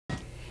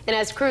And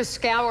as crews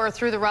scour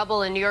through the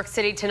rubble in New York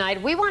City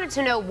tonight, we wanted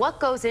to know what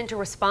goes into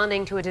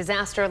responding to a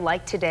disaster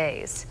like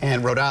today's.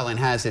 And Rhode Island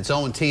has its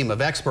own team of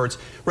experts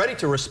ready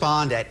to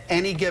respond at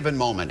any given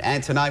moment.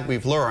 And tonight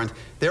we've learned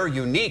they're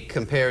unique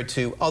compared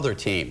to other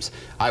teams.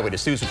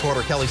 Eyewitness News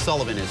reporter Kelly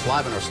Sullivan is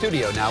live in our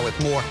studio now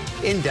with more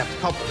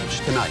in-depth coverage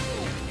tonight.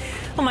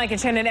 Well, Mike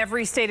and Shannon,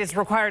 every state is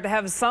required to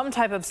have some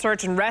type of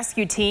search and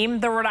rescue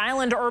team. The Rhode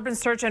Island Urban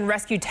Search and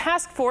Rescue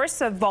Task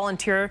Force, a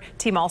volunteer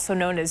team also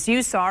known as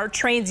USAR,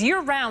 trains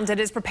year-round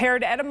and is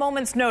prepared at a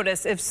moment's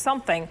notice if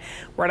something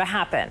were to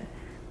happen.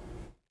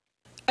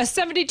 A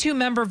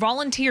 72-member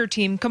volunteer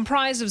team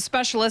comprised of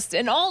specialists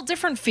in all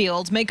different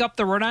fields make up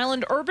the Rhode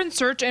Island Urban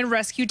Search and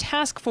Rescue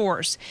Task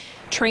Force.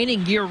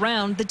 Training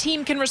year-round, the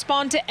team can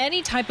respond to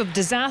any type of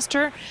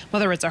disaster,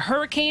 whether it's a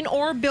hurricane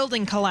or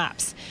building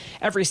collapse.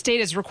 Every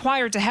state is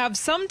required to have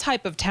some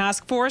type of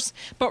task force,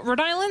 but Rhode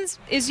Island's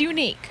is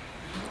unique.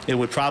 It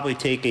would probably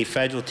take a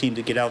federal team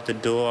to get out the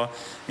door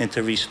and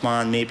to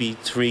respond maybe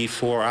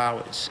 3-4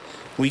 hours.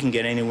 We can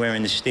get anywhere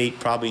in the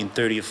state probably in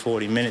 30 or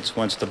 40 minutes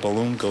once the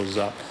balloon goes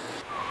up.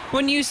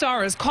 When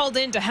USAR is called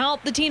in to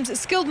help, the team's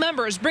skilled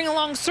members bring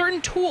along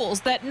certain tools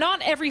that not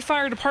every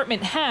fire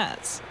department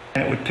has.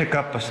 And it would pick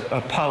up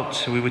a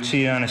pulse, so we would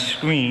see it on a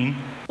screen.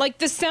 Like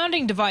the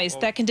sounding device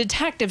that can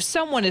detect if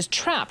someone is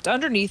trapped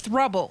underneath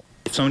rubble.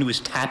 If somebody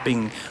was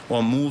tapping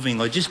or moving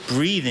or just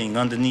breathing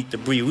underneath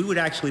debris, we would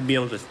actually be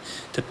able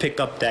to pick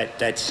up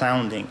that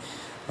sounding,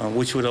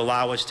 which would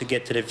allow us to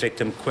get to the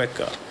victim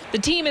quicker. The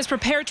team is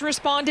prepared to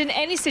respond in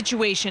any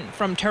situation,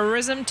 from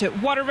terrorism to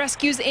water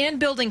rescues and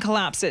building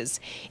collapses.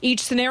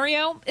 Each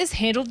scenario is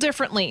handled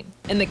differently.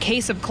 In the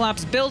case of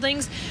collapsed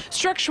buildings,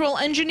 structural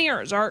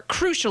engineers are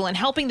crucial in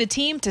helping the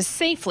team to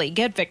safely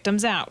get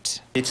victims out.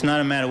 It's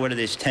not a matter whether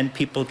there's 10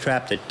 people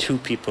trapped or 2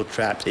 people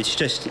trapped.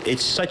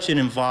 It's such an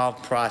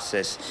involved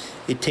process.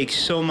 It takes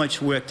so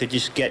much work to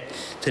just get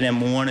to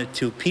them 1 or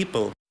 2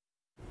 people.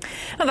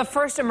 Now, the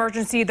first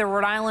emergency the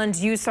Rhode Island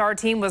USAR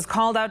team was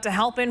called out to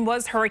help in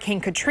was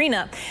Hurricane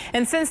Katrina.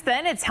 And since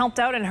then, it's helped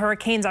out in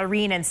Hurricanes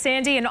Irene and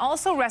Sandy and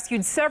also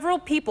rescued several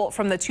people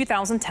from the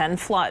 2010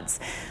 floods.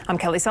 I'm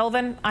Kelly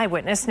Sullivan,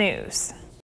 Eyewitness News.